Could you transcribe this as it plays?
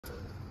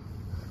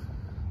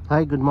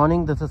Hi, good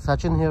morning. This is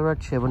Sachin here at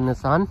Shevon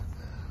Nissan.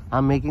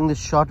 I'm making this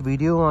short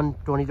video on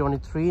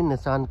 2023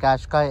 Nissan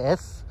Qashqai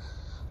S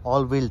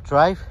all-wheel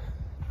drive.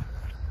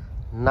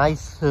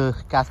 Nice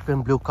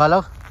Caspian blue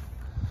color.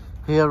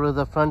 Here is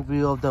the front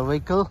view of the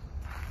vehicle.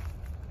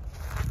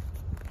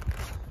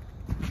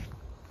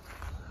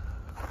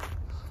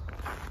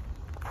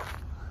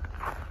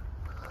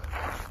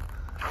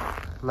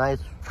 Nice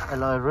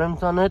alloy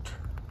rims on it.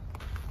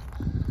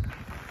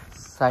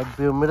 Side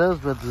view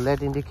mirrors with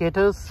LED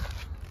indicators.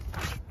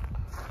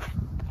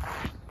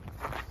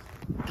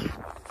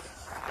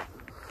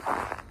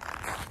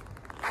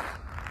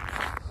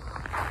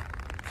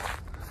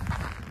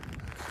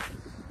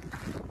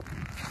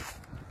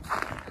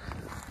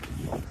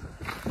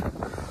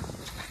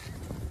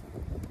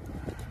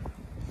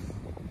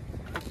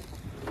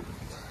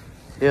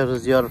 Here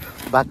is your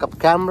backup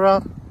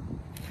camera,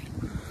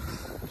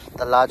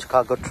 the large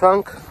cargo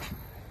trunk,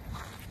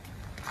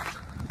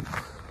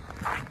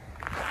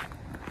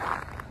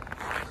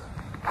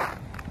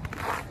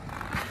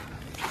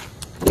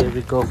 here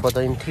we go for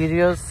the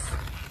interiors.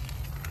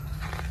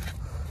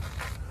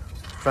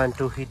 Front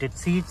two heated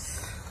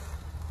seats,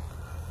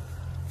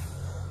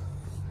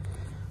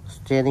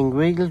 steering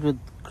wheel with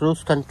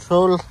cruise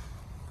control,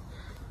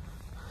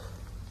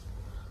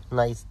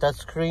 nice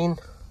touchscreen.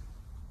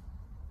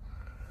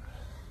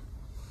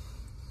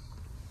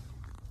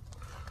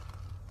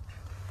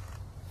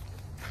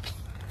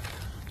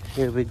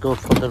 Here we go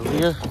for the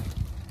rear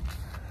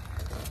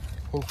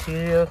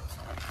interior.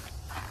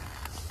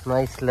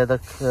 Nice leather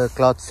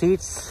cloth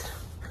seats,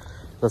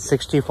 the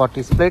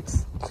 60-40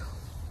 splits.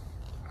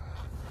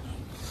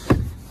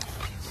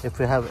 If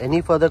you have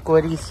any further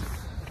queries,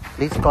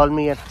 please call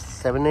me at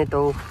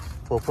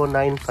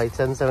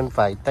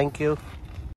 780-449-5775. Thank you.